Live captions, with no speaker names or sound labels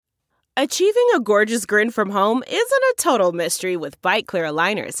Achieving a gorgeous grin from home isn't a total mystery with Bite Clear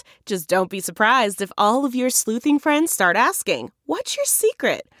aligners. Just don't be surprised if all of your sleuthing friends start asking, "What's your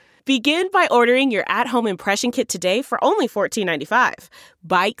secret?" Begin by ordering your at-home impression kit today for only $14.95.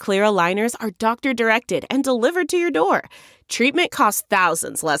 Bite Clear aligners are doctor-directed and delivered to your door. Treatment costs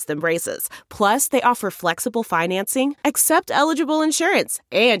thousands less than braces. Plus, they offer flexible financing, accept eligible insurance,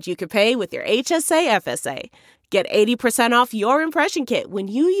 and you can pay with your HSA FSA. Get 80% off your impression kit when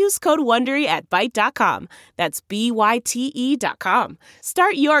you use code WONDERY at Byte.com. That's BYTE.com.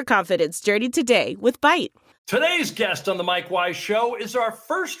 Start your confidence journey today with Byte. Today's guest on the Mike Wise Show is our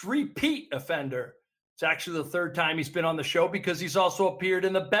first repeat offender. It's actually the third time he's been on the show because he's also appeared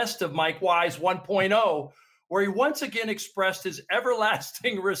in the Best of Mike Wise 1.0, where he once again expressed his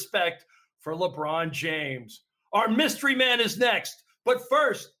everlasting respect for LeBron James. Our mystery man is next. But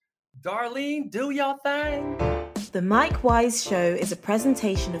first, Darlene, do your thing. The Mike Wise Show is a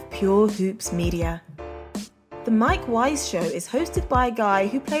presentation of Pure Hoops Media. The Mike Wise Show is hosted by a guy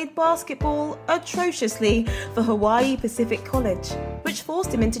who played basketball atrociously for Hawaii Pacific College, which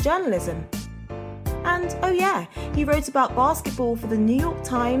forced him into journalism. And, oh yeah, he wrote about basketball for the New York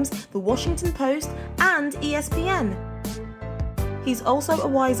Times, the Washington Post, and ESPN. He's also a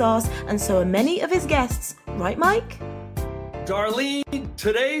wise ass, and so are many of his guests. Right, Mike? Darlene,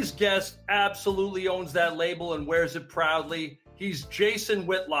 today's guest absolutely owns that label and wears it proudly. He's Jason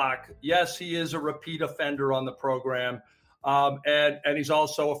Whitlock. Yes, he is a repeat offender on the program. And he's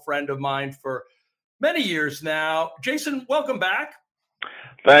also a friend of mine for many years now. Jason, welcome back.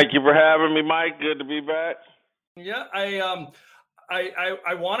 Thank you for having me, Mike. Good to be back. Yeah,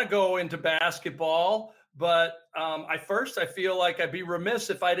 I want to go into basketball, but I feel like I'd be remiss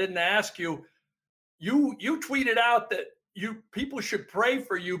if I didn't ask you. You tweeted out that people should pray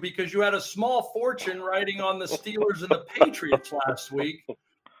for you because you had a small fortune riding on the Steelers and the Patriots last week.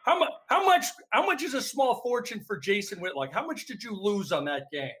 How much is a small fortune for Jason Whitlock? How much did you lose on that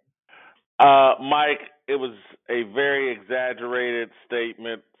game? Mike, it was a very exaggerated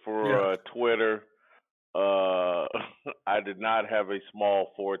statement for Twitter. I did not have a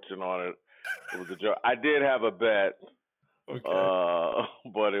small fortune on it. It was a joke. I did have a bet,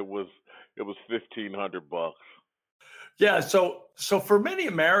 but it was $1,500. Yeah, so for many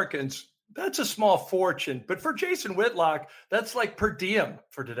Americans, that's a small fortune, but for Jason Whitlock, that's like per diem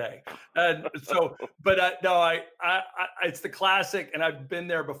for today. And so, but no, it's the classic, and I've been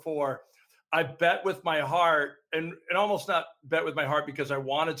there before. I bet with my heart, and almost not bet with my heart because I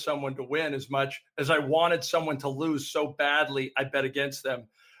wanted someone to win as much as I wanted someone to lose so badly. I bet against them,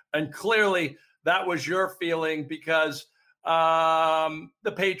 and clearly that was your feeling because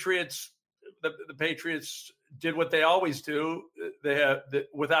the Patriots did what they always do.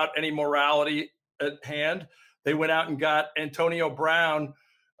 Without any morality at hand, they went out and got Antonio Brown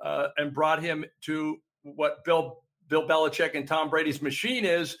and brought him to what Bill Belichick and Tom Brady's machine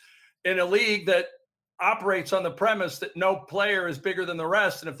is in a league that operates on the premise that no player is bigger than the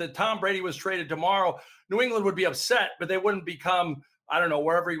rest. And if Tom Brady was traded tomorrow, New England would be upset, but they wouldn't become, I don't know,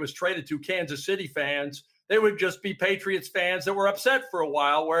 wherever he was traded to, Kansas City fans. They would just be Patriots fans that were upset for a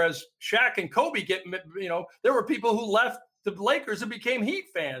while, whereas Shaq and Kobe there were people who left the Lakers and became Heat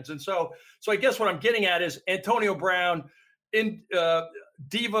fans. And so I guess what I'm getting at is Antonio Brown, in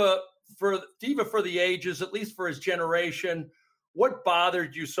diva for the ages, at least for his generation. What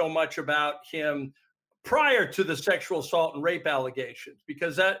bothered you so much about him prior to the sexual assault and rape allegations?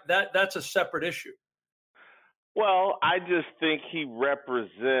 Because that's a separate issue. Well, I just think he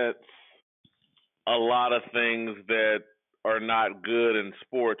represents a lot of things that are not good in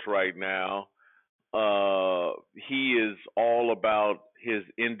sports right now. He is all about his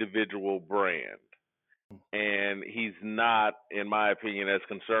individual brand. And he's not, in my opinion, as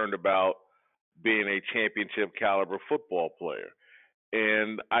concerned about being a championship caliber football player.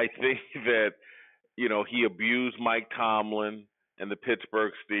 And I think that, he abused Mike Tomlin and the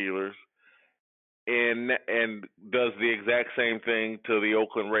Pittsburgh Steelers and does the exact same thing to the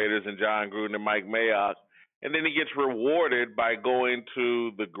Oakland Raiders and John Gruden and Mike Mayock. And then he gets rewarded by going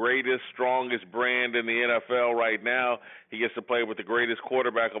to the greatest, strongest brand in the NFL right now. He gets to play with the greatest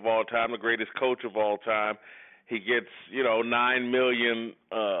quarterback of all time, the greatest coach of all time. He gets, $9 million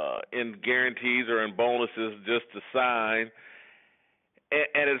in guarantees or in bonuses just to sign.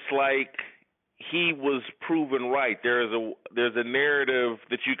 And it's like he was proven right. There's a narrative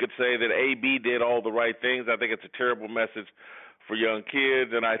that you could say that AB did all the right things. I think it's a terrible message for young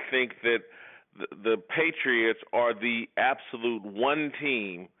kids, and I think that the Patriots are the absolute one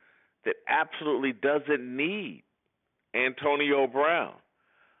team that absolutely doesn't need Antonio Brown,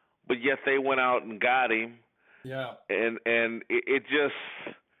 but yet they went out and got him. Yeah, and it just,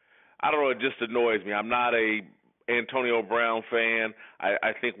 I don't know, it just annoys me. I'm not a Antonio Brown fan.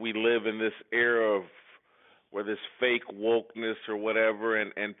 I think we live in this era of where this fake wokeness or whatever,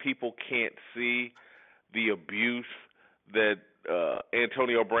 and people can't see the abuse that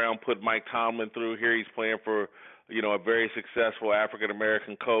Antonio Brown put Mike Tomlin through. Here he's playing for, a very successful African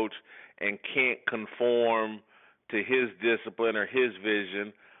American coach and can't conform to his discipline or his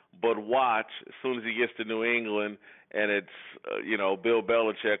vision. But watch, as soon as he gets to New England and it's, Bill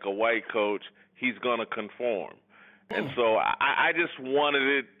Belichick, a white coach, he's going to conform. And so I just wanted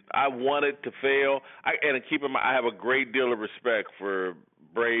it. I want it to fail. And keep in mind, I have a great deal of respect for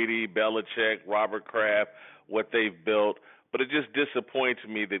Brady, Belichick, Robert Kraft, what they've built. But it just disappoints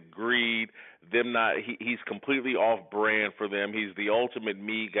me that greed, he's completely off brand for them. He's the ultimate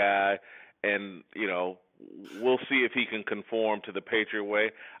me guy. And, we'll see if he can conform to the Patriot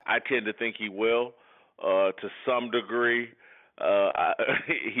way. I tend to think he will, to some degree.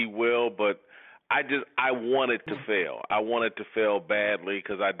 He will, but I want it to fail. I want it to fail badly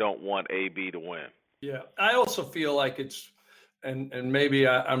because I don't want AB to win. Yeah, I also feel like it's, and maybe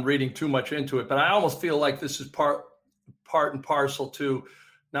I'm reading too much into it, but I almost feel like this is part and parcel to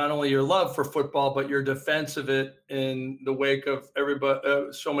not only your love for football, but your defense of it in the wake of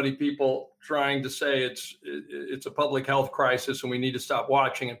everybody, so many people trying to say it's a public health crisis and we need to stop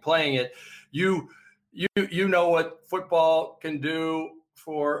watching and playing it. You know what football can do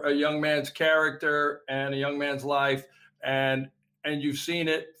for a young man's character and a young man's life, and you've seen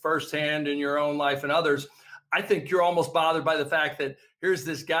it firsthand in your own life and others. I think you're almost bothered by the fact that here's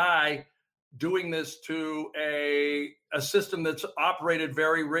this guy doing this to a system that's operated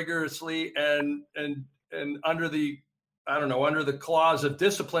very rigorously and under the clause of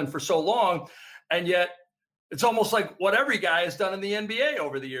discipline for so long, and yet it's almost like what every guy has done in the NBA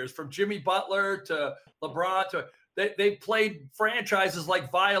over the years, from Jimmy Butler to LeBron to they played franchises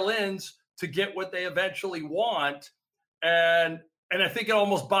like violins to get what they eventually want, and I think it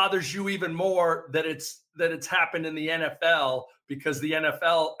almost bothers you even more that it's happened in the NFL, because the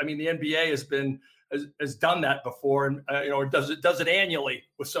NFL, the NBA has done that before, and does it annually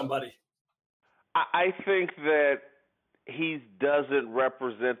with somebody. I think that he doesn't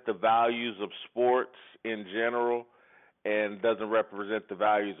represent the values of sports in general, and doesn't represent the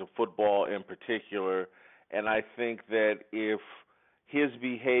values of football in particular. And I think that if his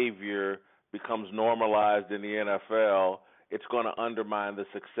behavior becomes normalized in the NFL, it's going to undermine the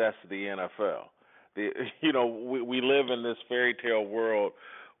success of the NFL. We live in this fairy tale world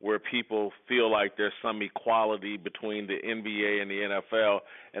where people feel like there's some equality between the NBA and the NFL,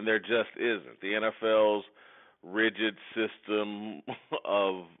 and there just isn't. The NFL's rigid system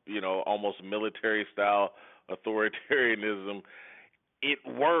of, almost military-style authoritarianism, it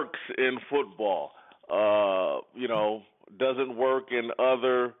works in football. Doesn't work in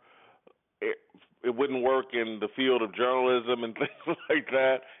other. It wouldn't work in the field of journalism and things like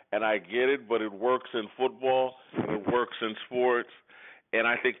that, and I get it, but it works in football, and it works in sports, and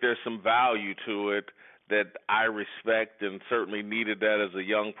I think there's some value to it that I respect, and certainly needed that as a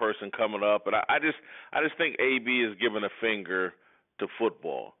young person coming up. But I just think AB is giving a finger to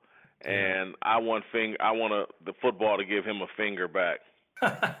football, and I want the football to give him a finger back.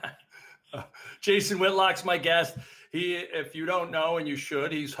 Jason Whitlock's my guest. He, if you don't know, and you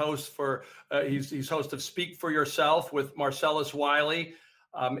should, he's host of Speak for Yourself with Marcellus Wiley.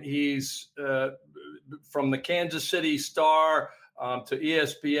 He's from the Kansas City Star to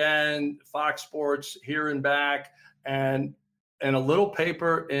ESPN, Fox Sports, here and back, and a little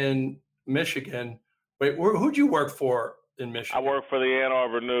paper in Michigan. Wait, who'd you work for in Michigan? I work for the Ann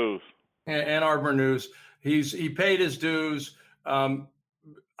Arbor News. Ann Arbor News. He paid his dues. I've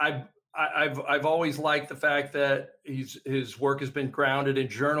always liked the fact that his work has been grounded in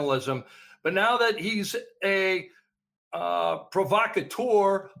journalism, but now that he's a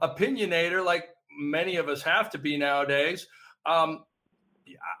provocateur, opinionator, like many of us have to be nowadays, I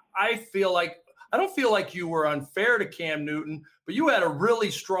don't feel like you were unfair to Cam Newton, but you had a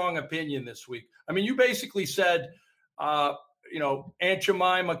really strong opinion this week. You basically said, Aunt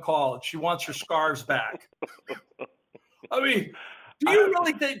Jemima called. She wants her scarves back. Do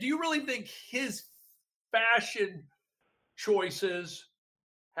you really think his fashion choices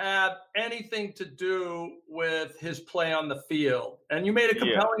have anything to do with his play on the field? And you made a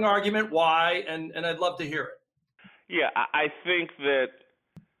compelling argument why, and I'd love to hear it. Yeah, I think that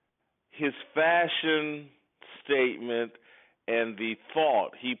his fashion statement and the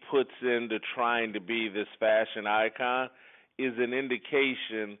thought he puts into trying to be this fashion icon is an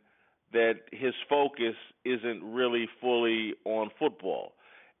indication that his focus isn't really fully on football.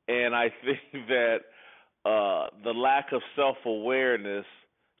 And I think that the lack of self-awareness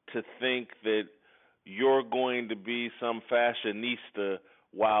to think that you're going to be some fashionista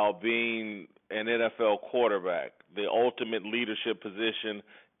while being an NFL quarterback, the ultimate leadership position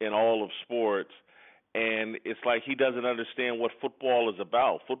in all of sports. And it's like he doesn't understand what football is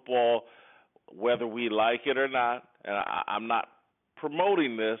about. Football, whether we like it or not, and I'm not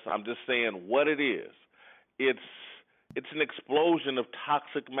promoting this, I'm just saying what it is. It's an explosion of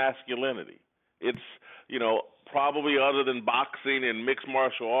toxic masculinity. It's, probably other than boxing and mixed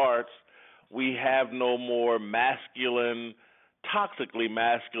martial arts, we have no more masculine, toxically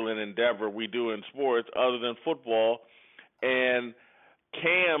masculine endeavor we do in sports other than football. And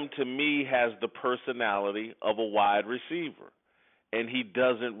Cam, to me, has the personality of a wide receiver, and he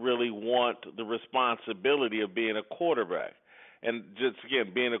doesn't really want the responsibility of being a quarterback. And just,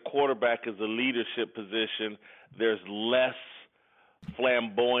 again, being a quarterback is a leadership position. There's less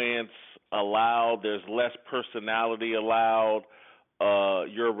flamboyance allowed. There's less personality allowed.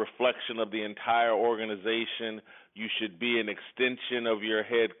 You're a reflection of the entire organization. You should be an extension of your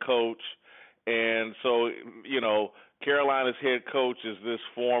head coach. And so, Carolina's head coach is this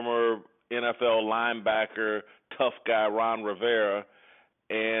former NFL linebacker, tough guy, Ron Rivera,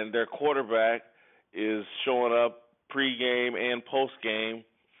 and their quarterback is showing up pregame and postgame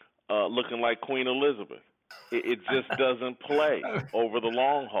looking like Queen Elizabeth. It just doesn't play over the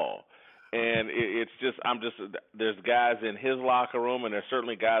long haul. And there's guys in his locker room, and there's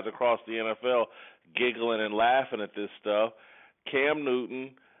certainly guys across the NFL giggling and laughing at this stuff. Cam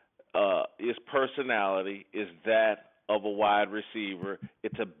Newton, his personality is that of a wide receiver.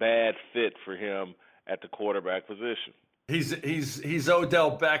 It's a bad fit for him at the quarterback position. He's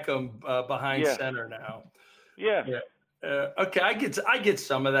Odell Beckham behind center now. Yeah. Okay, I get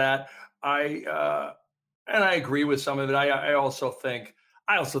some of that. And I agree with some of it. I also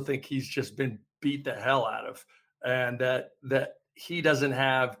think he's just been beat the hell out of, and that he doesn't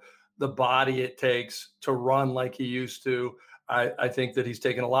have the body it takes to run like he used to. I think that he's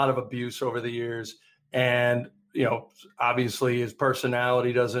taken a lot of abuse over the years, and obviously his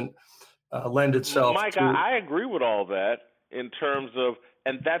personality doesn't lend itself. Mike, I agree with all that in terms of,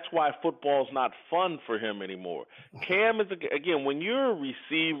 and that's why football's not fun for him anymore. Cam is, again, when you're a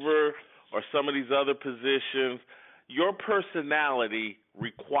receiver or some of these other positions, your personality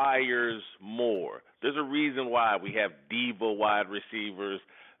requires more. There's a reason why we have diva wide receivers.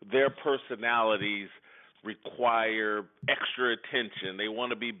 Their personalities require extra attention. They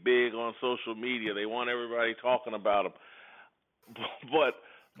want to be big on social media. They want everybody talking about them. But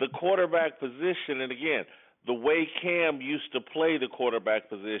the quarterback position, and again, the way Cam used to play the quarterback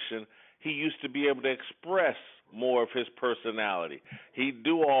position, he used to be able to express more of his personality. He'd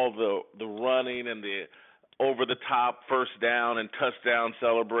do all the running and the over-the-top first down and touchdown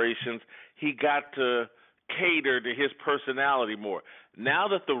celebrations. He got to cater to his personality more. Now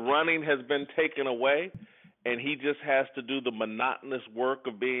that the running has been taken away and he just has to do the monotonous work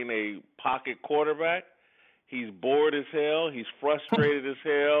of being a pocket quarterback, he's bored as hell. He's frustrated as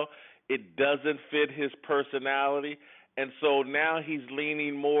hell. It doesn't fit his personality. And so now he's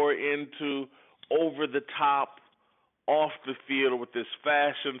leaning more into over-the-top, off the field with this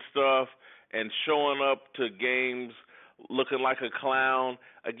fashion stuff and showing up to games looking like a clown.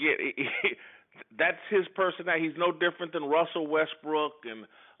 Again, that's his personality. He's no different than Russell Westbrook and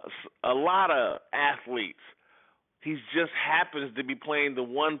a lot of athletes. He just happens to be playing the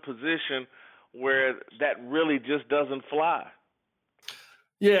one position where that really just doesn't fly.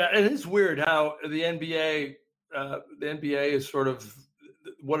 Yeah, and it's weird how the NBA is sort of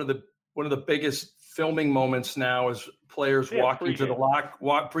one of the biggest filming moments now is players walking to the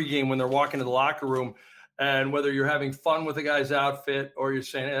pregame when they're walking to the locker room, and whether you're having fun with the guy's outfit or you're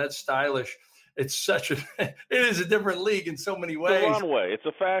saying, hey, that's stylish. It is a different league in so many ways. It's a runway. It's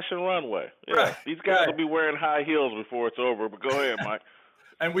a fashion runway. Yeah. Right. These guys will be wearing high heels before it's over, but go ahead, Mike.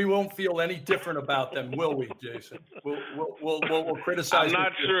 And we won't feel any different about them, will we, Jason? We'll criticize. I'm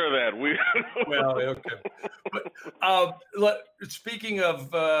not sure of that. Well, okay. But, speaking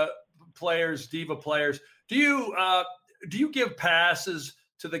of players, diva players, do you give passes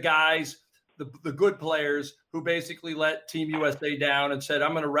to the guys, the good players who basically let Team USA down and said,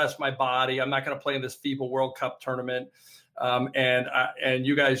 I'm going to rest my body. I'm not going to play in this FIBA World Cup tournament. And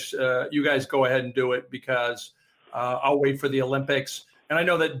you guys go ahead and do it because I'll wait for the Olympics. And I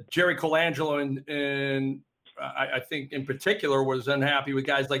know that Jerry Colangelo I think in particular was unhappy with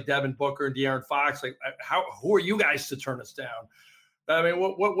guys like Devin Booker and De'Aaron Fox. Like, who are you guys to turn us down? I mean,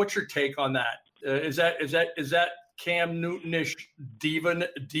 what's your take on that? Is that Cam Newton-ish diva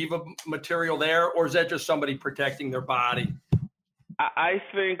material there, or is that just somebody protecting their body? I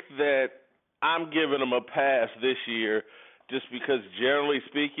think that I'm giving them a pass this year just because generally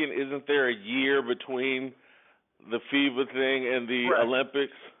speaking, isn't there a year between the FIBA thing and the Correct.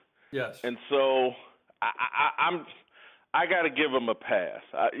 Olympics? Yes. And so I got to give them a pass.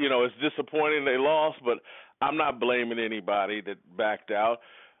 It's disappointing they lost, but I'm not blaming anybody that backed out.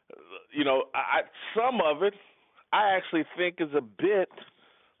 Some of it I actually think is a bit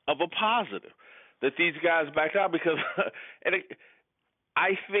of a positive that these guys backed out because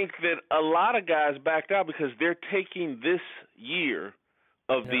I think that a lot of guys backed out because they're taking this year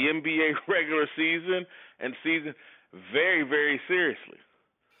of the NBA regular season and season very, very seriously.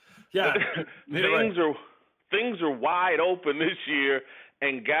 Yeah, things are wide open this year,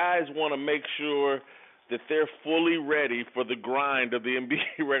 and guys want to make sure that they're fully ready for the grind of the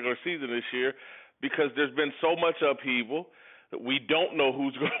NBA regular season this year because there's been so much upheaval. We don't know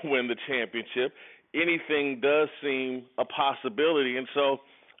who's going to win the championship. Anything does seem a possibility, and so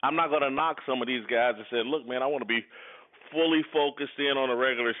I'm not going to knock some of these guys and say, look, man, I want to be fully focused in on a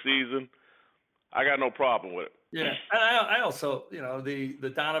regular season. I got no problem with it. Yeah, and I also,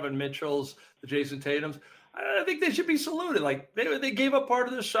 the Donovan Mitchells, the Jason Tatums, I think they should be saluted. Like they gave up part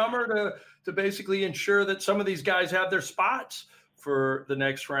of the summer to basically ensure that some of these guys have their spots for the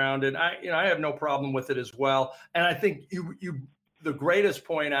next round, and I have no problem with it as well. And I think the greatest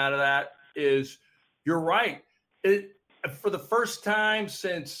point out of that is you're right. For the first time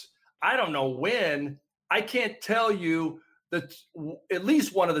since I don't know when, I can't tell you that at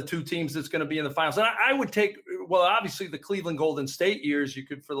least one of the two teams that's going to be in the finals. And I would take, well, obviously the Cleveland Golden State years,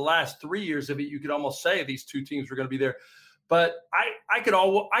 for the last 3 years of it, you could almost say these two teams were going to be there. But I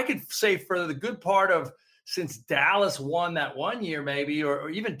could say for the good part of since Dallas won that 1 year maybe, or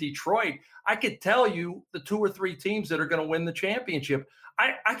even Detroit, I could tell you the 2 or 3 teams that are going to win the championship.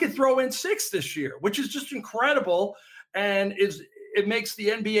 I could throw in 6 this year, which is just incredible. And it makes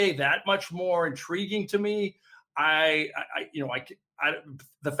the NBA that much more intriguing to me. The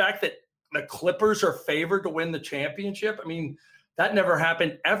fact that the Clippers are favored to win the championship, I mean, that never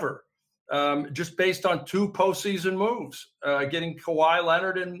happened ever. Just based on 2 postseason moves, getting Kawhi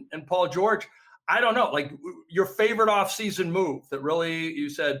Leonard and Paul George. I don't know, like your favorite offseason move that really you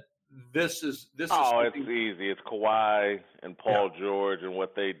said this is. Oh, it's easy. It's Kawhi and Paul George and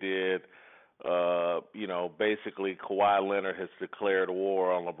what they did. Basically Kawhi Leonard has declared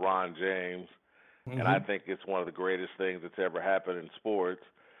war on LeBron James. Mm-hmm. And I think it's one of the greatest things that's ever happened in sports.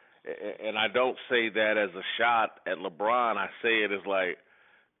 And I don't say that as a shot at LeBron. I say it as like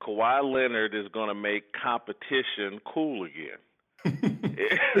Kawhi Leonard is going to make competition cool again.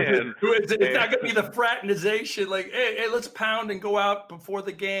 It's not going to be the fraternization like, hey, let's pound and go out before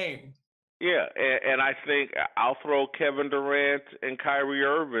the game. Yeah, and I think I'll throw Kevin Durant and Kyrie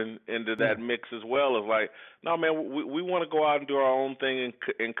Irving into that mix as well. It's like, no, man, we want to go out and do our own thing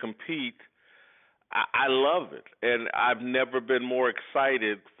and compete. I love it, and I've never been more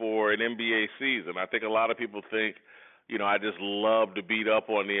excited for an NBA season. I think a lot of people think, I just love to beat up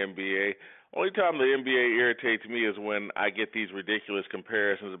on the NBA. Only time the NBA irritates me is when I get these ridiculous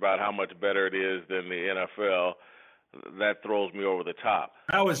comparisons about how much better it is than the NFL. That throws me over the top.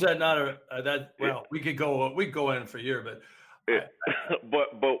 How is that not we could go in for a year, but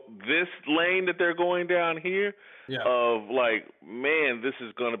but this lane that they're going down here of like, man, this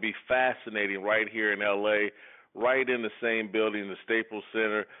is going to be fascinating right here in LA, right in the same building, the Staples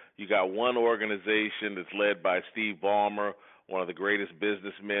Center. You got one organization that's led by Steve Ballmer, one of the greatest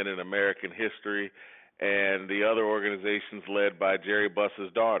businessmen in American history, and the other organization's led by Jerry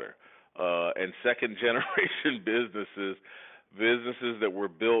Buss's daughter. And second-generation businesses that were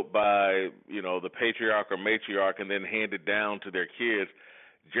built by, the patriarch or matriarch and then handed down to their kids,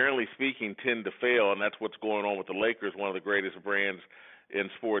 generally speaking, tend to fail, and that's what's going on with the Lakers, one of the greatest brands in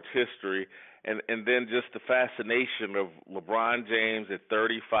sports history. And then just the fascination of LeBron James at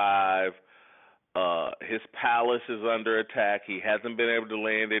 35. His palace is under attack. He hasn't been able to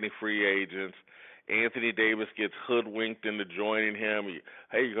land any free agents. Anthony Davis gets hoodwinked into joining him.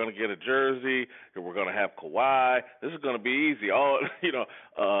 Hey, you're going to get a jersey. We're going to have Kawhi. This is going to be easy.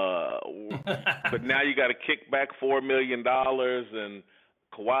 But now you got to kick back $4 million, and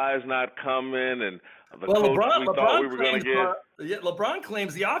Kawhi's not coming. And the coach we thought we were going to get. LeBron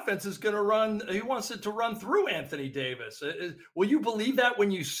claims the offense is going to run. He wants it to run through Anthony Davis. Will you believe that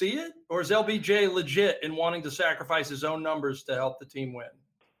when you see it, or is LBJ legit in wanting to sacrifice his own numbers to help the team win?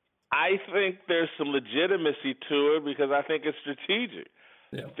 I think there's some legitimacy to it because I think it's strategic.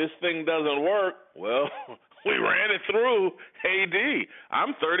 Yeah. If this thing doesn't work, well, we ran it through AD.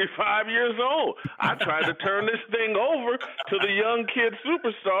 I'm 35 years old. I tried to turn this thing over to the young kid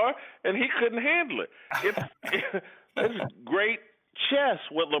superstar, and he couldn't handle it. It's great chess.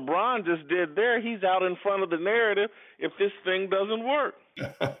 What LeBron just did there, he's out in front of the narrative if this thing doesn't work.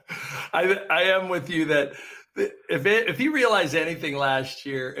 I am with you that if he realized anything last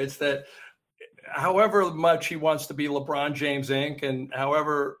year, it's that however much he wants to be LeBron James Inc. and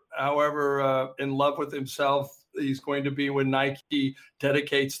however in love with himself he's going to be when Nike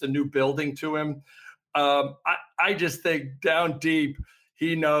dedicates the new building to him. I just think down deep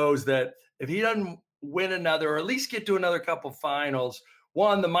he knows that if he doesn't win another or at least get to another couple finals,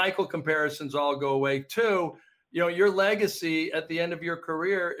 one, the Michael comparisons all go away. Two, your legacy at the end of your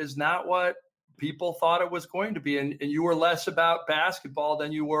career is not what people thought it was going to be. And you were less about basketball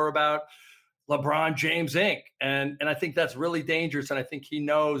than you were about LeBron James Inc. And I think that's really dangerous. And I think he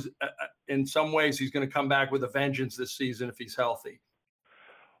knows in some ways he's going to come back with a vengeance this season if he's healthy.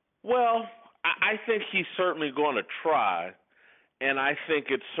 Well, I think he's certainly going to try. And I think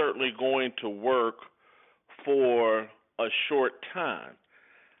it's certainly going to work for a short time.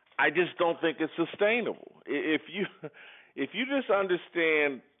 I just don't think it's sustainable. If you just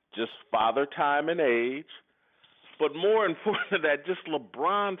understand just father time and age, but more important than that, just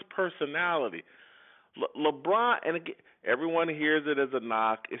LeBron's personality. LeBron, and again, everyone hears it as a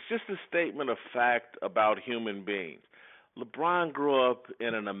knock. It's just a statement of fact about human beings. LeBron grew up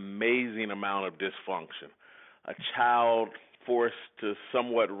in an amazing amount of dysfunction, a child forced to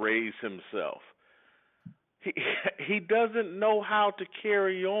somewhat raise himself. He doesn't know how to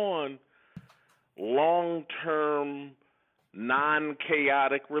carry on long-term,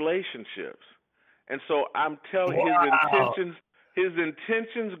 non-chaotic relationships. And so I'm telling you, his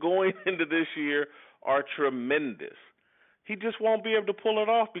intentions going into this year are tremendous. He just won't be able to pull it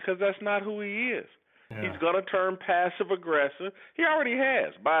off because that's not who he is. Yeah. He's going to turn passive-aggressive. He already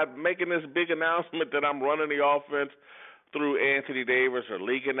has by making this big announcement that I'm running the offense through Anthony Davis or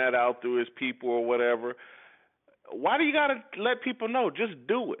leaking that out through his people or whatever. Why do you got to let people know? Just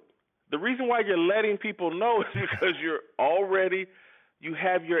do it. The reason why you're letting people know is because you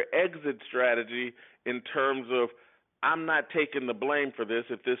have your exit strategy in terms of I'm not taking the blame for this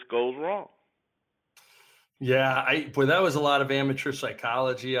if this goes wrong. Yeah, that was a lot of amateur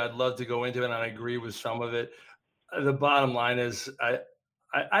psychology. I'd love to go into it, and I agree with some of it. The bottom line is I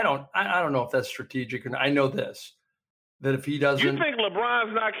don't know if that's strategic or not. I know this, that if he doesn't. You think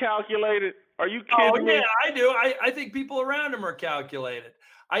LeBron's not calculated? Are you kidding me? Yeah, I do. I think people around him are calculated.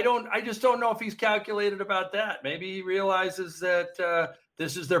 I just don't know if he's calculated about that. Maybe he realizes that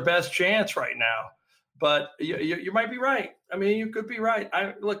this is their best chance right now. But you might be right. I mean, you could be right.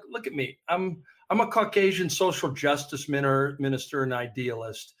 Look at me. I'm a Caucasian social justice minister and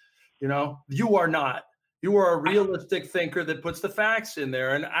idealist. You are not. You are a realistic thinker that puts the facts in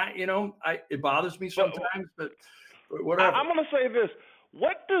there. And it bothers me sometimes, but whatever. I'm going to say this.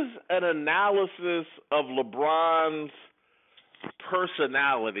 What does an analysis of LeBron's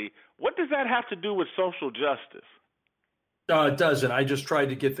personality, what does that have to do with social justice? No, it doesn't. I just tried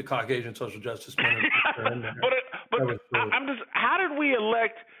to get the Caucasian social justice minister in there. But I'm just, how did we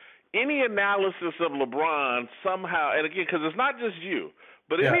elect any analysis of LeBron somehow, and again, because it's not just you,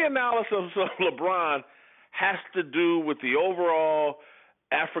 but any analysis of LeBron has to do with the overall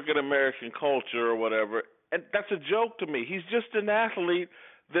African-American culture or whatever, and that's a joke to me. He's just an athlete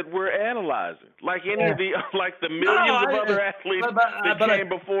that we're analyzing, like any of the millions of other athletes that came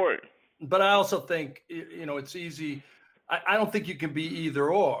before it. But I also think, it's easy. I don't think you can be either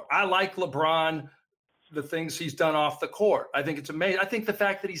or. I like LeBron, the things he's done off the court. I think it's amazing. I think the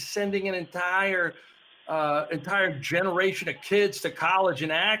fact that he's sending an entire generation of kids to college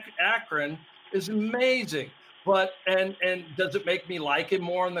in Akron is amazing. But and does it make me like him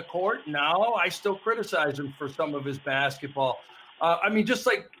more on the court? No, I still criticize him for some of his basketball. Just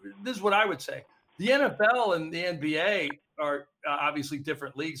like this is what I would say. The NFL and the NBA are obviously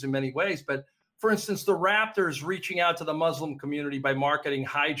different leagues in many ways, but for instance, the Raptors reaching out to the Muslim community by marketing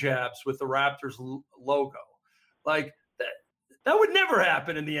hijabs with the Raptors logo. Like that would never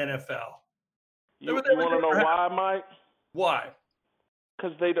happen in the NFL. You want to know why, Mike? Why?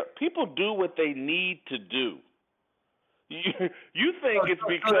 Because people do what they need to do. You think it's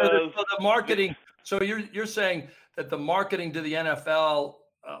because the marketing. So you're saying that the marketing to the NFL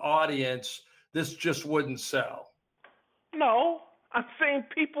audience, this just wouldn't sell. No, I'm saying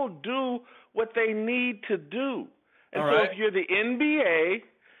people do what they need to do. And so if you're the NBA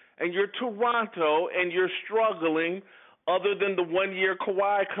and you're Toronto and you're struggling, other than the 1 year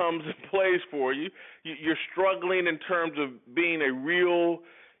Kawhi comes and plays for you, you're struggling in terms of being a real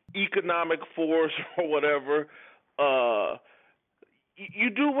economic force or whatever, you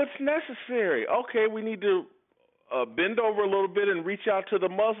do what's necessary. Okay, we need to bend over a little bit and reach out to the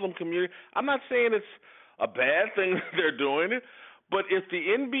Muslim community. I'm not saying it's a bad thing that they're doing it, But if the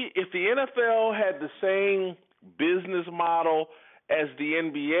NFL had the same business model as the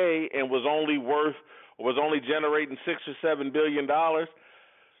NBA and was only generating $6 or $7 billion,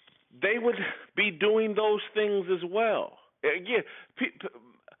 they would be doing those things as well. Again,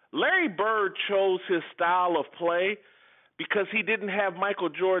 Larry Bird chose his style of play because he didn't have Michael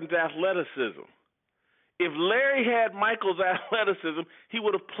Jordan's athleticism. If Larry had Michael's athleticism, he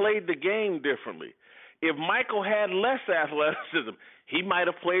would have played the game differently. If Michael had less athleticism, he might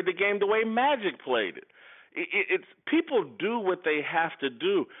have played the game the way Magic played it. It's people do what they have to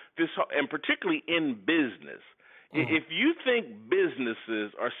do. And particularly in business. Mm-hmm. If you think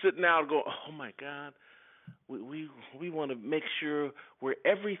businesses are sitting out and going, "Oh my God, we want to make sure we're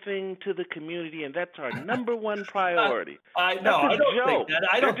everything to the community, and that's our number one priority." I don't think that.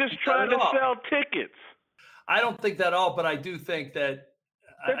 They're just trying to sell tickets. I don't think that at all, but I do think that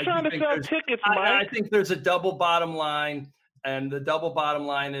they're trying to sell tickets, Mike. I think there's a double bottom line, and the double bottom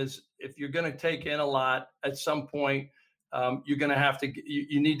line is if you're going to take in a lot at some point, you're going to have to.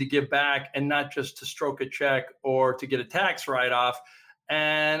 You need to give back, and not just to stroke a check or to get a tax write-off.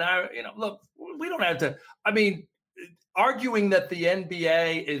 And look, we don't have to. I mean, arguing that the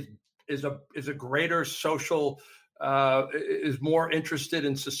NBA is a greater social. Is more interested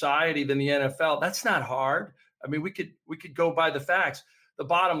in society than the NFL. That's not hard. I mean, we could go by the facts. The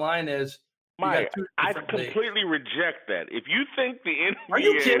bottom line is, Mike, I completely reject that. If you think the NBA, are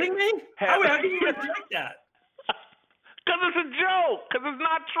you kidding me? How do you reject that? Because it's a joke. Because it's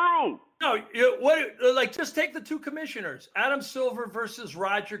not true. No, just take the two commissioners, Adam Silver versus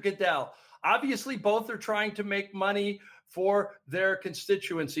Roger Goodell. Obviously, both are trying to make money for their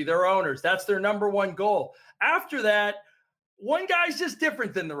constituency, their owners. That's their number one goal. After that, one guy's just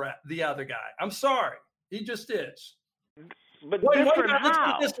different than the other guy. I'm sorry. He just is. But one guy, let's put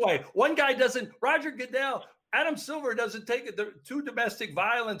it this way. One guy doesn't, Roger Goodell, Adam Silver doesn't take the two domestic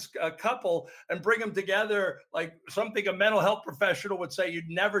violence couple and bring them together like something a mental health professional would say you'd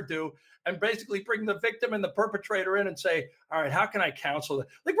never do, and basically bring the victim and the perpetrator in and say, all right, how can I counsel them?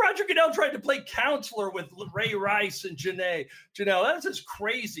 Like Roger Goodell tried to play counselor with Ray Rice and Janelle. That's just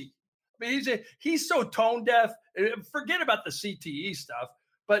crazy. I mean, he's so tone deaf. Forget about the CTE stuff,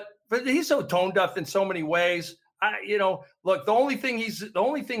 but he's so tone deaf in so many ways. Look, the only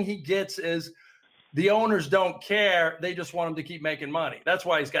thing he gets is the owners don't care. They just want him to keep making money. That's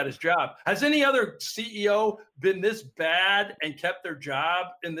why he's got his job. Has any other CEO been this bad and kept their job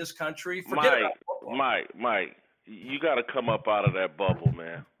in this country? Mike, you got to come up out of that bubble,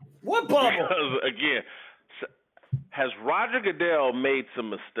 man. What bubble? Because, again, has Roger Goodell made some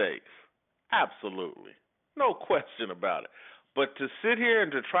mistakes? Absolutely. No question about it. But to sit here and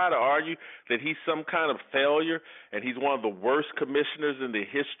to try to argue that he's some kind of failure and he's one of the worst commissioners in the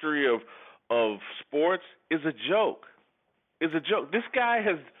history of sports is a joke. Is a joke. This guy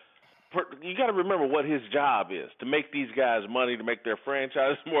you got to remember what his job is, to make these guys money, to make their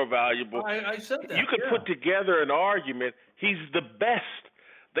franchise more valuable. I said that. You could put together an argument. He's the best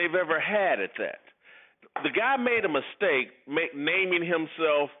they've ever had at that. The guy made a mistake naming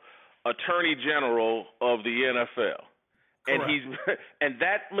himself Attorney General of the NFL. Correct. And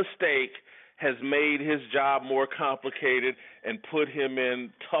that mistake has made his job more complicated and put him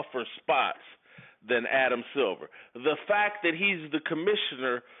in tougher spots than Adam Silver. The fact that he's the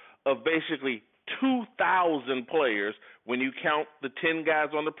commissioner of basically 2,000 players, when you count the 10 guys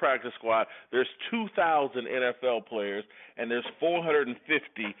on the practice squad, there's 2,000 NFL players and there's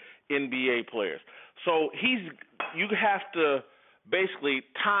 450 NBA players. So you have to basically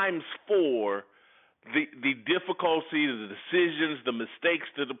times 4 the difficulties, the decisions, the mistakes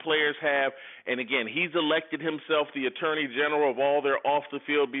that the players have. And again, he's elected himself the Attorney General of all their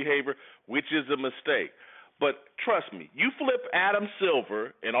off-the-field behavior, which is a mistake. But trust me, you flip Adam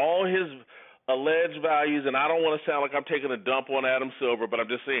Silver and all his alleged values, and I don't want to sound like I'm taking a dump on Adam Silver, but I'm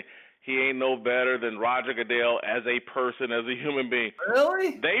just saying he ain't no better than Roger Goodell as a person, as a human being.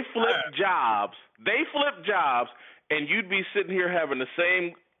 Really? They flip jobs, and you'd be sitting here having the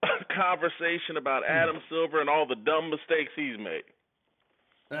same conversation about Adam Silver and all the dumb mistakes he's made.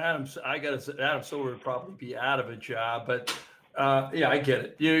 Adam Silver would probably be out of a job, but yeah, I get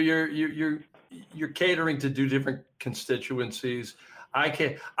it. You're catering to two different constituencies. I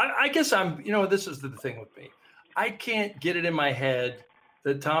guess I'm. This is the thing with me. I can't get it in my head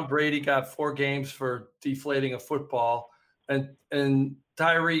that Tom Brady got 4 games for deflating a football, and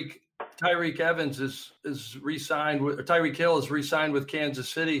Tyreek Evans is re-signed with, or Tyreek Hill is re-signed with Kansas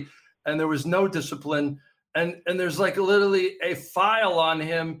City, and there was no discipline, and there's like literally a file on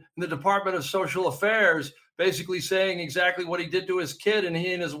him in the Department of Social Affairs, basically saying exactly what he did to his kid and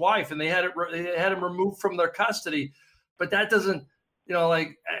he and his wife, and they had him removed from their custody. But that doesn't You know,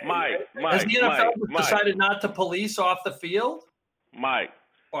 like has the NFL decided not to police off the field? Mike.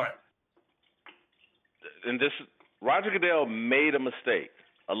 All right. And Roger Goodell made a mistake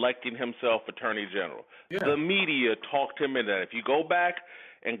electing himself Attorney General. Yeah. The media talked him into that. If you go back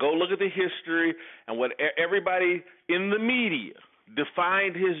and go look at the history and what everybody in the media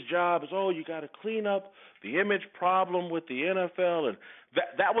defined his job as, you got to clean up the image problem with the NFL, and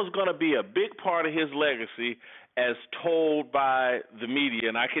that was going to be a big part of his legacy as told by the media.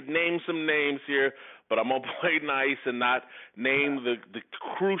 And I could name some names here, but I'm going to play nice and not name the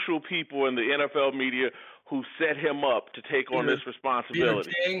crucial people in the NFL media who set him up to take on this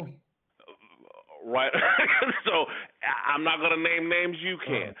responsibility. Right. So I'm not going to name names, you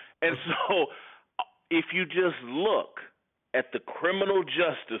can. And so if you just look at the criminal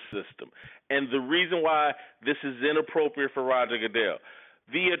justice system and the reason why this is inappropriate for Roger Goodell,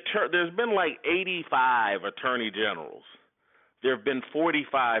 there's been like 85 attorney generals. There have been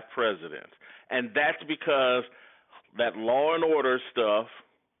 45 presidents. And that's because that law and order stuff,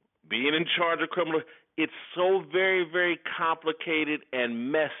 being in charge of criminal, it's so very, very complicated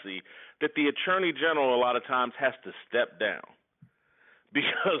and messy that the attorney general a lot of times has to step down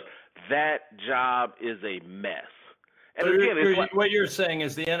because that job is a mess. And again, what you're saying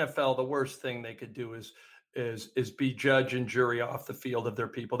is the NFL, the worst thing they could do is be judge and jury off the field of their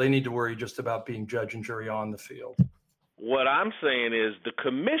people. They need to worry just about being judge and jury on the field. What I'm saying is the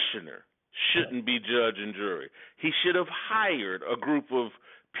commissioner shouldn't be judge and jury. He should have hired a group of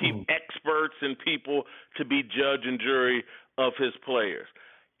experts and people to be judge and jury of his players.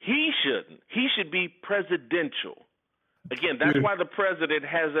 He shouldn't. He should be presidential. Again, that's why the president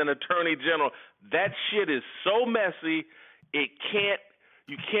has an attorney general. That shit is so messy, you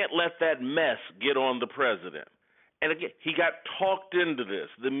can't let that mess get on the president. And again, he got talked into this.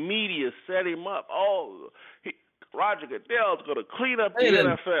 The media set him up. Roger Goodell's going to clean up the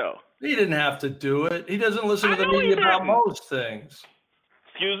NFL. He didn't have to do it. He doesn't listen to the media about most things.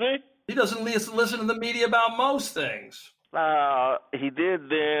 Excuse me? He doesn't listen to the media about most things. He did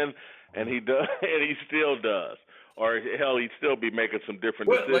then, and he does, and he still does. Or hell, he'd still be making some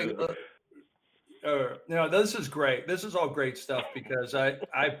different decisions. This is great. This is all great stuff because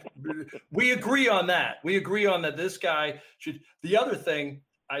we agree on that. We agree on that. This guy should. The other thing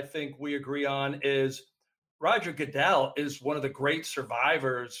I think we agree on is Roger Goodell is one of the great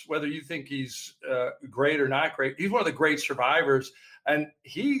survivors. Whether you think he's great or not great, he's one of the great survivors. And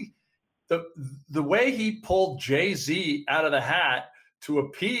the way he pulled Jay-Z out of the hat to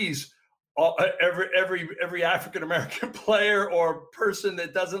appease every African American player or person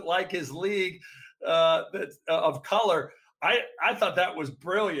that doesn't like his league of color, I thought that was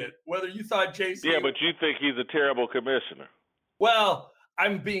brilliant. Whether you thought Jay-Z, but you think he's a terrible commissioner. Well,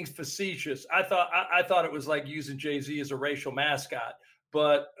 I'm being facetious. I thought it was like using Jay-Z as a racial mascot.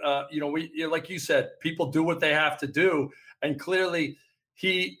 But like you said, people do what they have to do, and clearly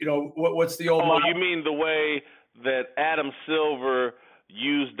what's the old? You mean the way that Adam Silver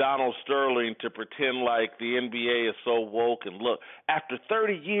used Donald Sterling to pretend like the NBA is so woke and look, after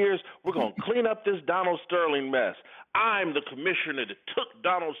 30 years, we're going to clean up this Donald Sterling mess. I'm the commissioner that took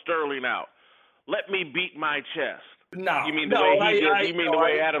Donald Sterling out. Let me beat my chest. No. You mean the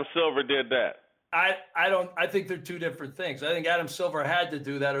way Adam Silver did that? I think they're two different things. I think Adam Silver had to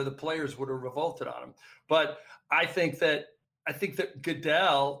do that or the players would have revolted on him. But I think that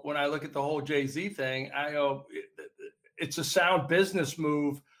Goodell, when I look at the whole Jay-Z thing, I go, it's a sound business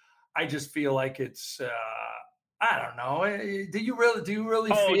move. I just feel like it's, I don't know. Do you really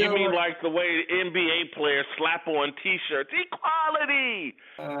feel? You mean like the way NBA players slap on T-shirts, equality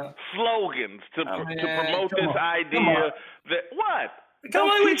slogans to promote this idea that what? Come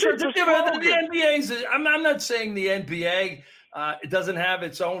on, the NBA's. I'm not saying the NBA it doesn't have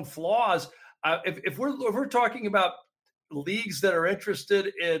its own flaws. If we're talking about leagues that are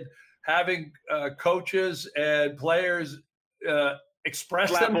interested in having coaches and players express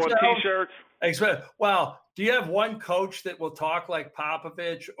slap themselves on T-shirts. Well, do you have one coach that will talk like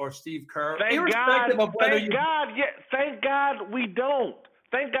Popovich or Steve Kerr? Thank God we don't.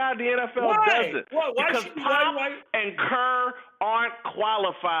 Thank God the NFL doesn't. Because Pop and Kerr aren't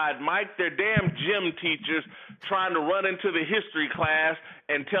qualified, Mike. They're damn gym teachers trying to run into the history class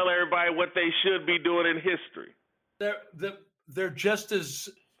and tell everybody what they should be doing in history. They're just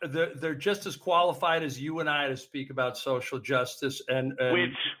as qualified as you and I to speak about social justice and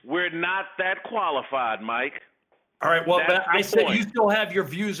which we're not that qualified, Mike. All right. Well, I said you still have your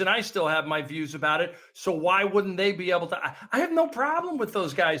views and I still have my views about it. So why wouldn't they be able to? I have no problem with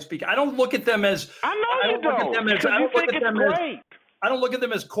those guys speaking. I don't look at them as. I know you don't. I don't look at them as I don't look at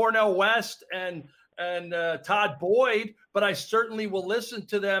them as Cornell West and and Todd Boyd, but I certainly will listen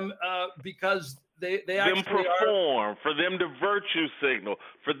to them because they actually perform, for them to virtue signal,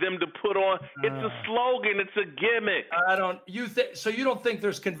 for them to put on. It's a slogan. It's a gimmick. So you don't think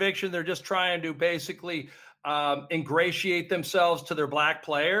there's conviction? They're just trying to basically ingratiate themselves to their black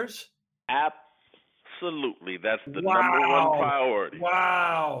players? Absolutely. That's the number one priority.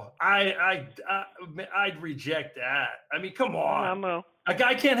 Wow. I'd reject that. I mean, come on. I know. A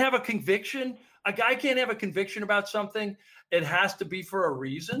guy can't have a conviction. A guy can't have a conviction about something. It has to be for a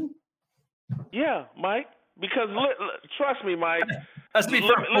reason. Yeah, Mike. Because trust me, Mike. Has to be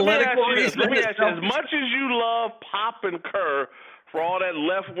for political reasons. Let me ask you, as much as you love Pop and Kerr for all that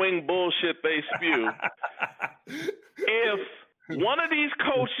left-wing bullshit they spew, if one of these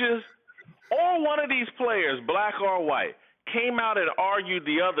coaches or one of these players, black or white, came out and argued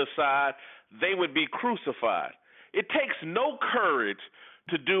the other side, they would be crucified. It takes no courage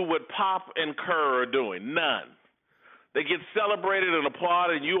to do what Pop and Kerr are doing. None. They get celebrated and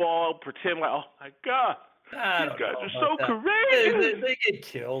applauded, and you all pretend like, oh, my God, these guys are so courageous. They get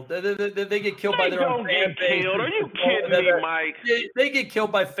killed. They get killed by their own fan bases. Are you kidding me, Mike? They get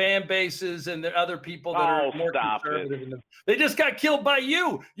killed by fan bases and the other people that are more conservative. They just got killed by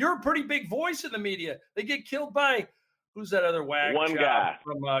you. You're a pretty big voice in the media. They get killed by, who's that other whack? One guy.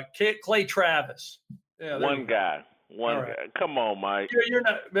 From Clay Travis. Yeah, one guy. Guy. Come on, Mike. You're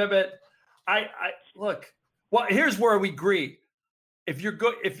not, but I look. Well, here's where we agree. If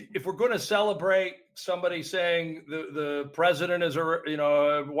we're going to celebrate somebody saying the president is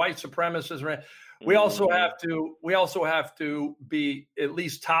a white supremacist, we also have to be at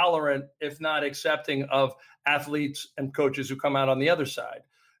least tolerant, if not accepting, of athletes and coaches who come out on the other side.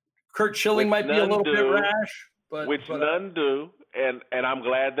 Curt Schilling might be a little bit rash, but none do, and I'm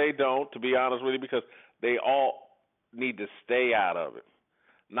glad they don't, to be honest with you, because they all need to stay out of it,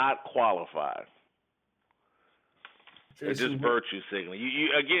 not qualified. It's just virtue signaling.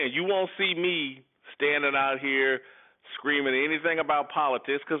 You won't see me standing out here screaming anything about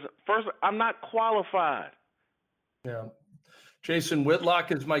politics because, first, I'm not qualified. Yeah. Jason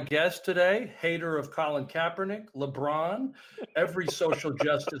Whitlock is my guest today, hater of Colin Kaepernick, LeBron, every social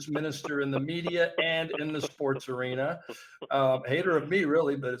justice minister in the media and in the sports arena. Hater of me,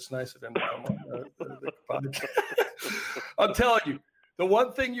 really, but it's nice of him to come on the podcast. I'm telling you, the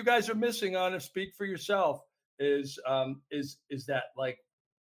one thing you guys are missing on and Speak for Yourself is that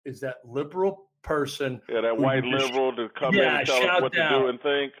liberal person. Yeah, that white liberal to come in and tell us what to do and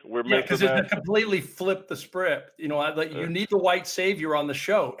think. We're missing that. Because it completely flipped the script. You need the white savior on the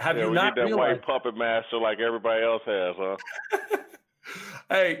show. Have you not need that realized white puppet master like everybody else has, huh?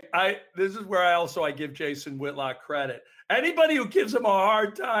 Hey, this is where I give Jason Whitlock credit. Anybody who gives him a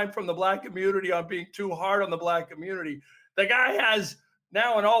hard time from the black community on being too hard on the black community, the guy has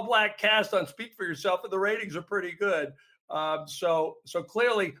now an all-black cast on Speak for Yourself, and the ratings are pretty good. So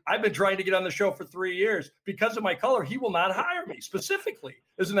clearly, I've been trying to get on the show for 3 years. Because of my color, he will not hire me specifically.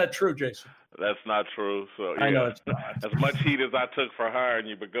 Isn't that true, Jason? That's not true. So yeah. I know it's not. As much heat as I took for hiring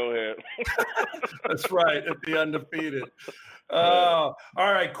you, but go ahead. That's right, at the undefeated. All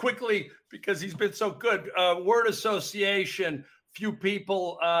right, quickly, because he's been so good. Word association, few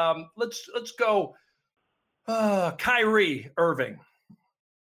people. Let's go. Kyrie Irving.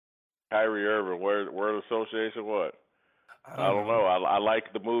 Kyrie Irving, word association, what? I don't know. I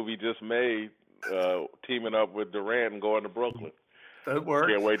like the move he just made, teaming up with Durant and going to Brooklyn. That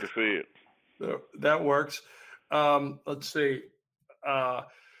works. Can't wait to see it. That works. Let's see.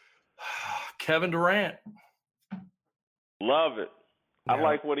 Kevin Durant. Love it. Yeah. I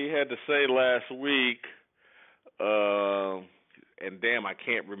like what he had to say last week. And damn, I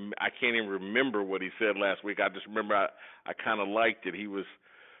can't even remember what he said last week. I just remember I kind of liked it. He was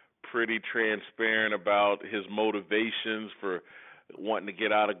pretty transparent about his motivations for wanting to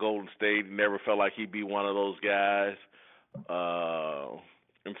get out of Golden State. He never felt like he'd be one of those guys.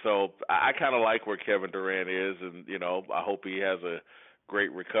 And so I kind of like where Kevin Durant is, and, I hope he has a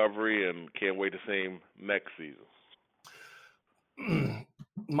great recovery and can't wait to see him next season.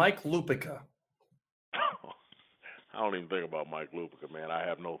 Mike Lupica. I don't even think about Mike Lupica, man. I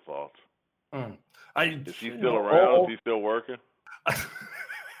have no thoughts. Is he still around? Is he still working?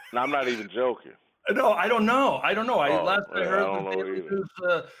 No, I'm not even joking. No, I don't know. I heard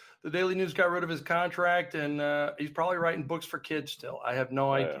the Daily News got rid of his contract, and he's probably writing books for kids still. I have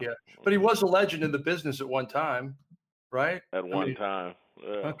no idea. But he was a legend in the business at one time, right? At one time.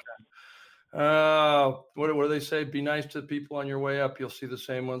 Yeah. Okay. What do they say? Be nice to the people on your way up. You'll see the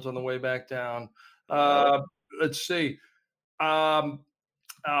same ones on the way back down. Let's see.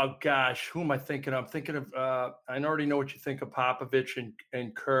 Oh gosh, who am I thinking of? I'm thinking of. I already know what you think of Popovich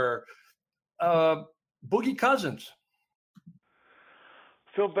and Kerr. Boogie Cousins.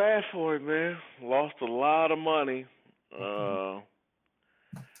 Feel bad for him, man. Lost a lot of money.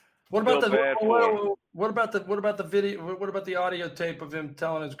 What about bad for what about the video? What about the audio tape of him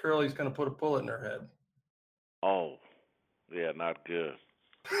telling his girl he's going to put a bullet in her head? Oh, yeah, not good.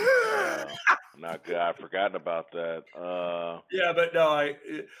 Not good. I've forgotten about that. Yeah, but no,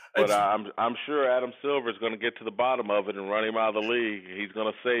 I'm sure Adam Silver is going to get to the bottom of it and run him out of the league. He's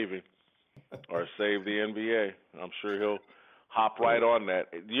going to save him or save the NBA. I'm sure he'll hop right on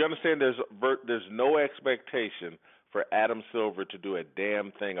that. Do you understand? There's no expectation for Adam Silver to do a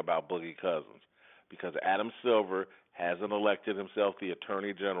damn thing about Boogie Cousins because Adam Silver hasn't elected himself the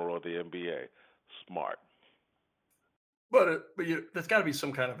Attorney General of the NBA. Smart. But there's got to be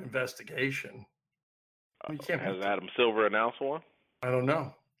some kind of investigation. Has Adam Silver announced one? I don't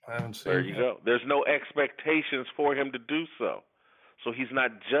know. I haven't seen. There you go. There's no expectations for him to do so. So he's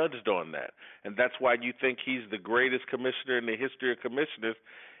not judged on that. And that's why you think he's the greatest commissioner in the history of commissioners,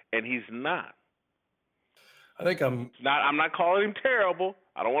 and he's not. I'm not calling him terrible.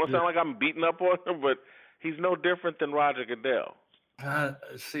 I don't want to sound like I'm beating up on him, but he's no different than Roger Goodell.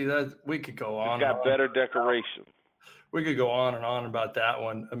 See, that we could go on. He's got better decoration. We could go on and on about that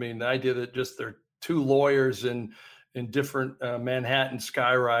one. I mean, the idea that just they're two lawyers in different Manhattan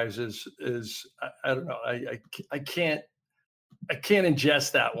skyrises is I don't know. I can't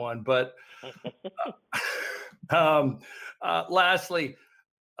ingest that one. But lastly,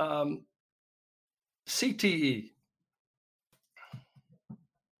 CTE.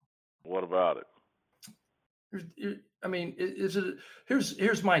 What about it? I mean, is it?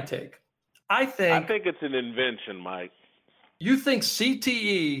 Here's my take. I think it's an invention, Mike. You think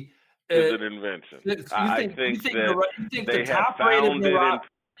CTE is an invention? I think they have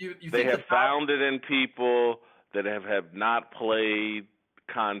found it in people that have not played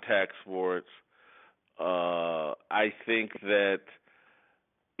contact sports. I think that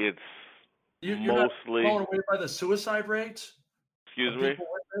it's you're mostly not blown away by the suicide rates. Excuse me.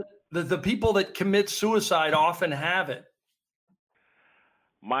 The people that commit suicide often have it.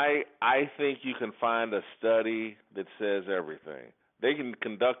 I think you can find a study that says everything. They can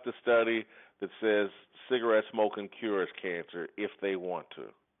conduct a study that says cigarette smoking cures cancer if they want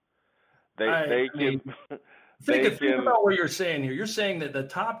to. Think about what you're saying here. You're saying that the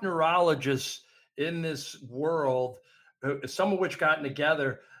top neurologists in this world, some of which gotten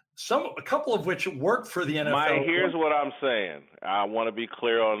together, a couple of which worked for the NFL. Mike, here's what I'm saying. I want to be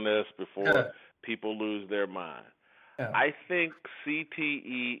clear on this before people lose their mind. Yeah. I think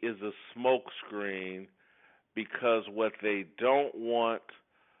CTE is a smokescreen because what they don't want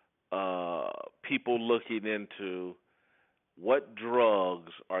people looking into, what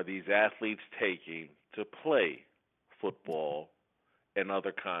drugs are these athletes taking to play football and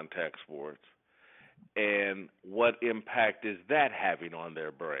other contact sports, and what impact is that having on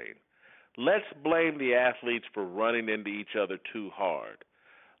their brain? Let's blame the athletes for running into each other too hard.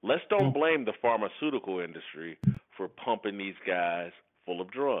 Let's don't blame the pharmaceutical industry for pumping these guys full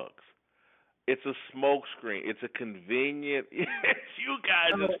of drugs. It's a smokescreen. It's a convenient. It's you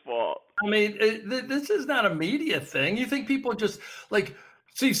guys' fault. I mean, this is not a media thing. You think people just like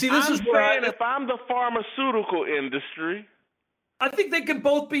see? This I'm is where saying if I'm the pharmaceutical industry, I think they can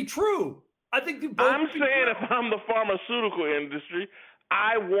both be true. I'm saying if I'm the pharmaceutical industry,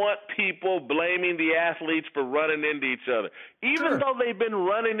 I want people blaming the athletes for running into each other, even though they've been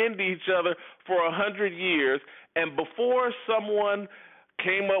running into each other for 100 years. And before someone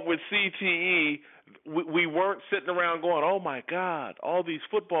came up with CTE, we weren't sitting around going, "Oh my God, all these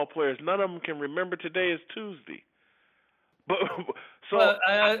football players, none of them can remember today is Tuesday." But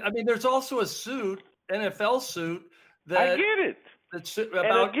I mean, there's also a NFL suit that I get it. That's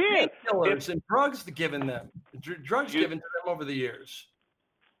about painkillers and drugs given them, drugs given to them over the years.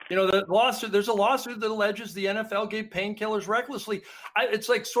 You know, there's a lawsuit that alleges the NFL gave painkillers recklessly. It's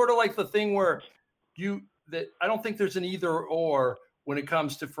like sort of like the thing where I don't think there's an either or when it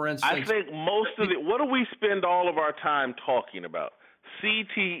comes to, for instance. I think most of what do we spend all of our time talking about?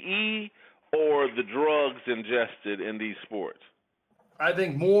 CTE or the drugs ingested in these sports? I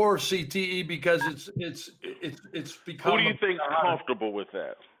think more CTE because it's become. Who do you think is comfortable with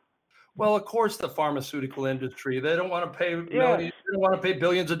that? Well, of course, the pharmaceutical industry. They don't want to pay millions, they don't want to pay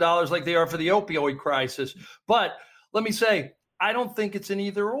billions of dollars like they are for the opioid crisis. But let me say, I don't think it's an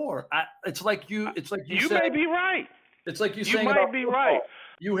either or. It's like you You may be right. It's like you saying might be right.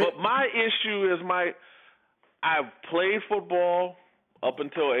 But my issue is I've played football up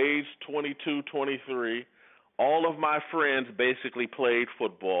until age 22, 23. All of my friends basically played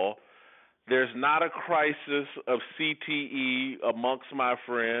football. There's not a crisis of CTE amongst my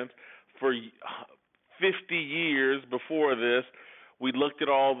friends. for 50 years before this, we looked at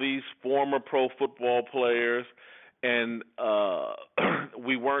all these former pro football players, and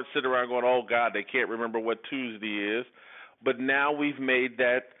we weren't sitting around going, oh, God, they can't remember what Tuesday is. But now we've made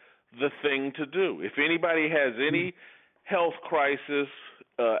that the thing to do. If anybody has any health crisis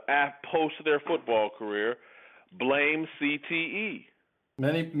post their football career, blame CTE.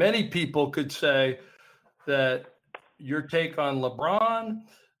 Many people could say that your take on LeBron,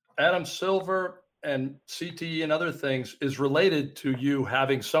 Adam Silver, and CTE and other things is related to you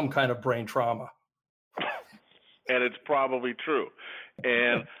having some kind of brain trauma. And it's probably true.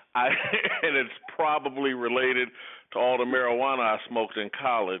 And and it's probably related to all the marijuana I smoked in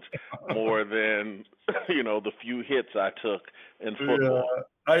college more than, the few hits I took in football.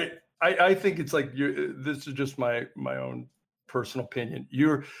 Yeah, I think it's like this is just my own personal opinion.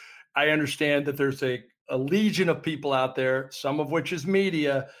 I understand that there's a legion of people out there, some of which is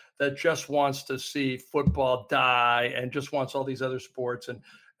media, that just wants to see football die and just wants all these other sports.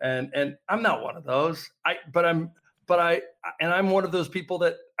 And I'm not one of those. I'm one of those people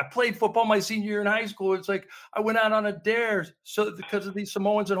that I played football my senior year in high school. It's like I went out on a dare because of these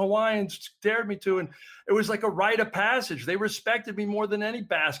Samoans and Hawaiians dared me to, and it was like a rite of passage. They respected me more than any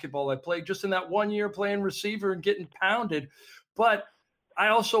basketball I played, just in that 1 year playing receiver and getting pounded. But I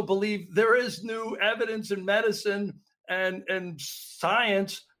also believe there is new evidence in medicine and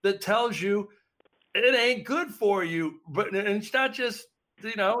science that tells you it ain't good for you. And it's not just,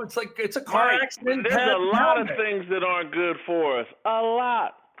 it's like it's a car accident. There's a lot of things that aren't good for us. A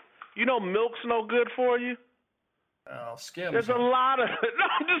lot. Milk's no good for you. Oh, skim. There's a lot of. No,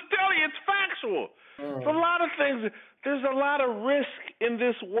 I'm just telling you, it's factual. There's a lot of things. There's a lot of risk in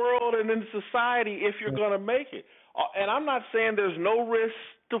this world and in society if you're going to make it. And I'm not saying there's no risk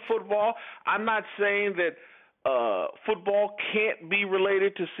to football. I'm not saying that football can't be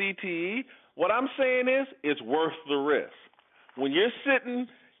related to CTE. What I'm saying is it's worth the risk. When you're sitting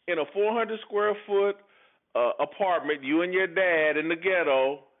in a 400 square foot apartment, you and your dad in the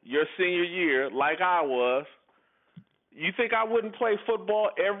ghetto, your senior year, like I was, you think I wouldn't play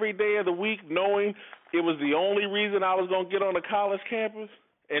football every day of the week knowing it was the only reason I was going to get on a college campus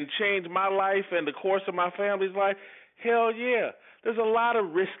and change my life and the course of my family's life? Hell yeah. There's a lot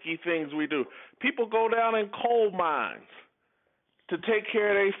of risky things we do. People go down in coal mines to take care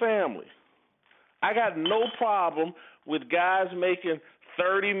of their family. I got no problem with guys making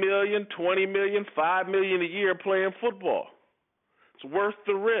 $30 million, $20 million, $5 million a year playing football. It's worth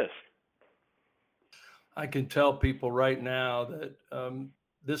the risk. I can tell people right now that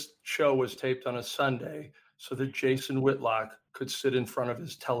this show was taped on a Sunday so that Jason Whitlock could sit in front of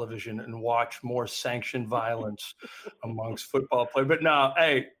his television and watch more sanctioned violence amongst football players. But no,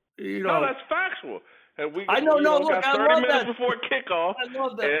 hey, no, that's factual. And I know. Look, got 30 I love minutes that. Before kickoff. I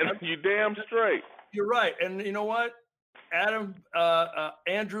love that. And you damn straight. You're right. And you know what?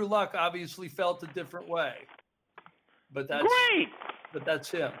 Andrew Luck obviously felt a different way. But that's great. But that's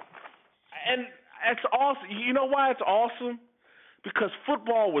him. And it's awesome. You know why it's awesome? Because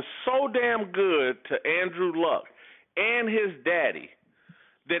football was so damn good to Andrew Luck and his daddy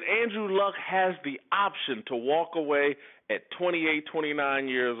that Andrew Luck has the option to walk away at 28, 29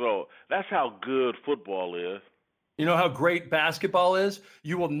 years old. That's how good football is. You know how great basketball is?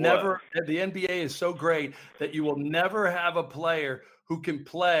 You will never – the NBA is so great that you will never have a player who can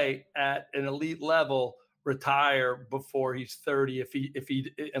play at an elite level retire before he's 30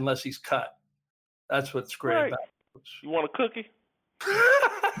 unless he's cut. That's what's great about it. You want a cookie?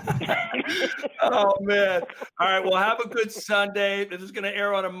 Oh, man. All right, well, have a good Sunday. This is going to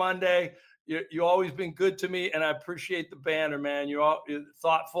air on a Monday. You always been good to me, and I appreciate the banner, man. You're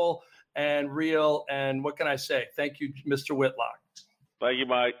thoughtful and real, and what can I say? Thank you, Mr. Whitlock. Thank you,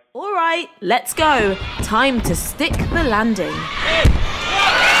 Mike. All right, let's go. Time to stick the landing.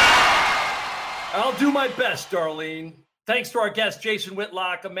 I'll do my best, Darlene. Thanks to our guest, Jason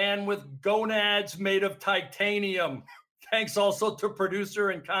Whitlock, a man with gonads made of titanium. Thanks also to producer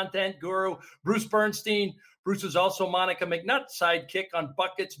and content guru, Bruce Bernstein. Bruce is also Monica McNutt's sidekick on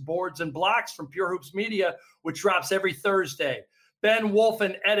Buckets, Boards, and Blocks from Pure Hoops Media, which drops every Thursday. Ben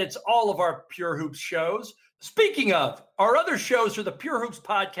Wolfen edits all of our Pure Hoops shows. Speaking of, our other shows are the Pure Hoops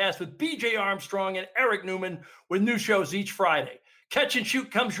podcast with BJ Armstrong and Eric Newman, with new shows each Friday. Catch and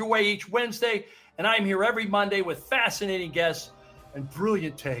Shoot comes your way each Wednesday, and I'm here every Monday with fascinating guests and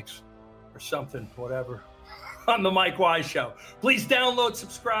brilliant takes or something, whatever, on The Mike Wise Show. Please download,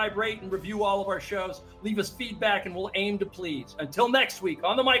 subscribe, rate, and review all of our shows. Leave us feedback, and we'll aim to please. Until next week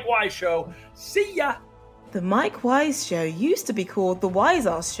on The Mike Wise Show, see ya! The Mike Wise Show used to be called The Wise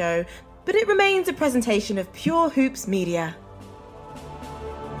Ass Show, but it remains a presentation of Pure Hoops Media.